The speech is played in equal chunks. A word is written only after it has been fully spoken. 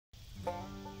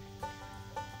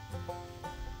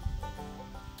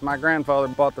My grandfather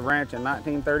bought the ranch in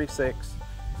 1936,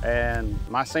 and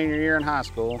my senior year in high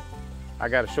school, I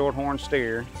got a Shorthorn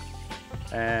steer,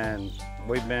 and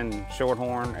we've been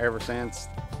Shorthorn ever since.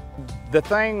 The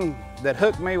thing that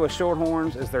hooked me with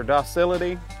Shorthorns is their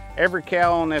docility. Every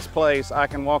cow on this place I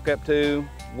can walk up to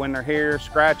when they're here,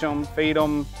 scratch them, feed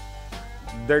them.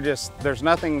 There's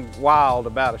nothing wild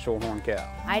about a Shorthorn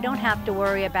cow. I don't have to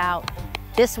worry about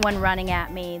this one running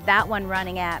at me, that one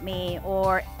running at me,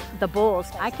 or the bulls.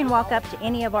 I can walk up to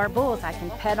any of our bulls, I can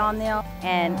pet on them.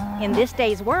 And in this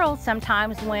day's world,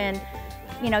 sometimes when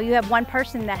you have one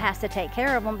person that has to take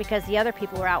care of them because the other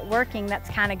people are out working, that's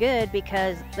kind of good,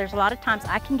 because there's a lot of times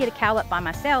I can get a cow up by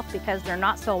myself because they're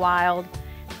not so wild.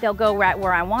 They'll go right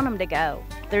where I want them to go.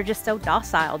 They're just so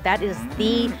docile. That is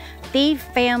the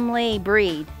family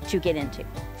breed to get into.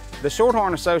 The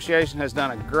Shorthorn Association has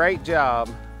done a great job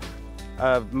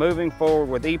of moving forward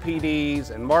with EPDs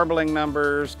and marbling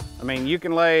numbers. I mean, you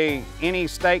can lay any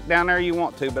steak down there you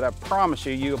want to, but I promise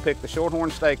you, you'll pick the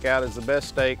Shorthorn steak out as the best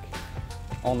steak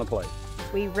on the plate.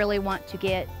 We really want to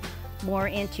get more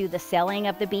into the selling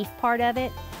of the beef part of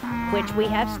it, which we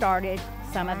have started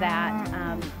some of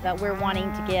that, but we're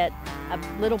wanting to get a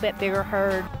little bit bigger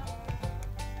herd.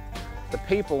 The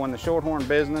people in the Shorthorn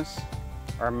business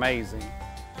are amazing.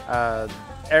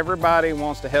 Everybody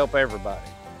wants to help everybody.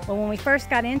 Well, when we first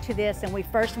got into this and we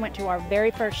first went to our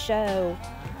very first show,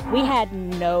 we had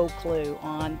no clue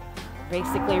on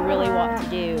basically really what to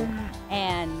do.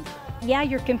 And yeah,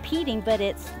 you're competing, but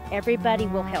everybody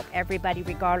will help everybody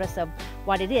regardless of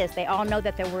what it is. They all know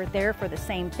that we're there for the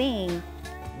same thing.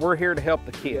 We're here to help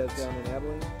the kids.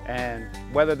 And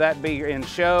whether that be in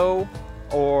show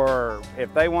or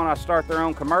if they want to start their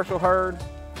own commercial herd,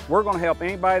 we're going to help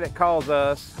anybody that calls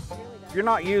us. If you're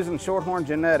not using Shorthorn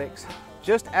genetics,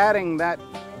 just adding that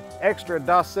extra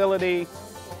docility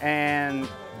and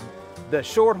the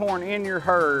Shorthorn in your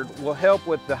herd will help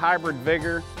with the hybrid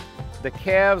vigor. The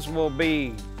calves will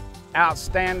be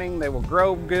outstanding, they will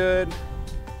grow good,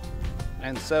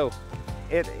 and so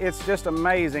it's just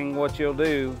amazing what you'll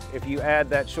do if you add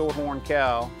that Shorthorn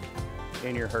cow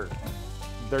in your herd.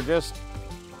 They're just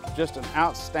an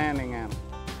outstanding animal.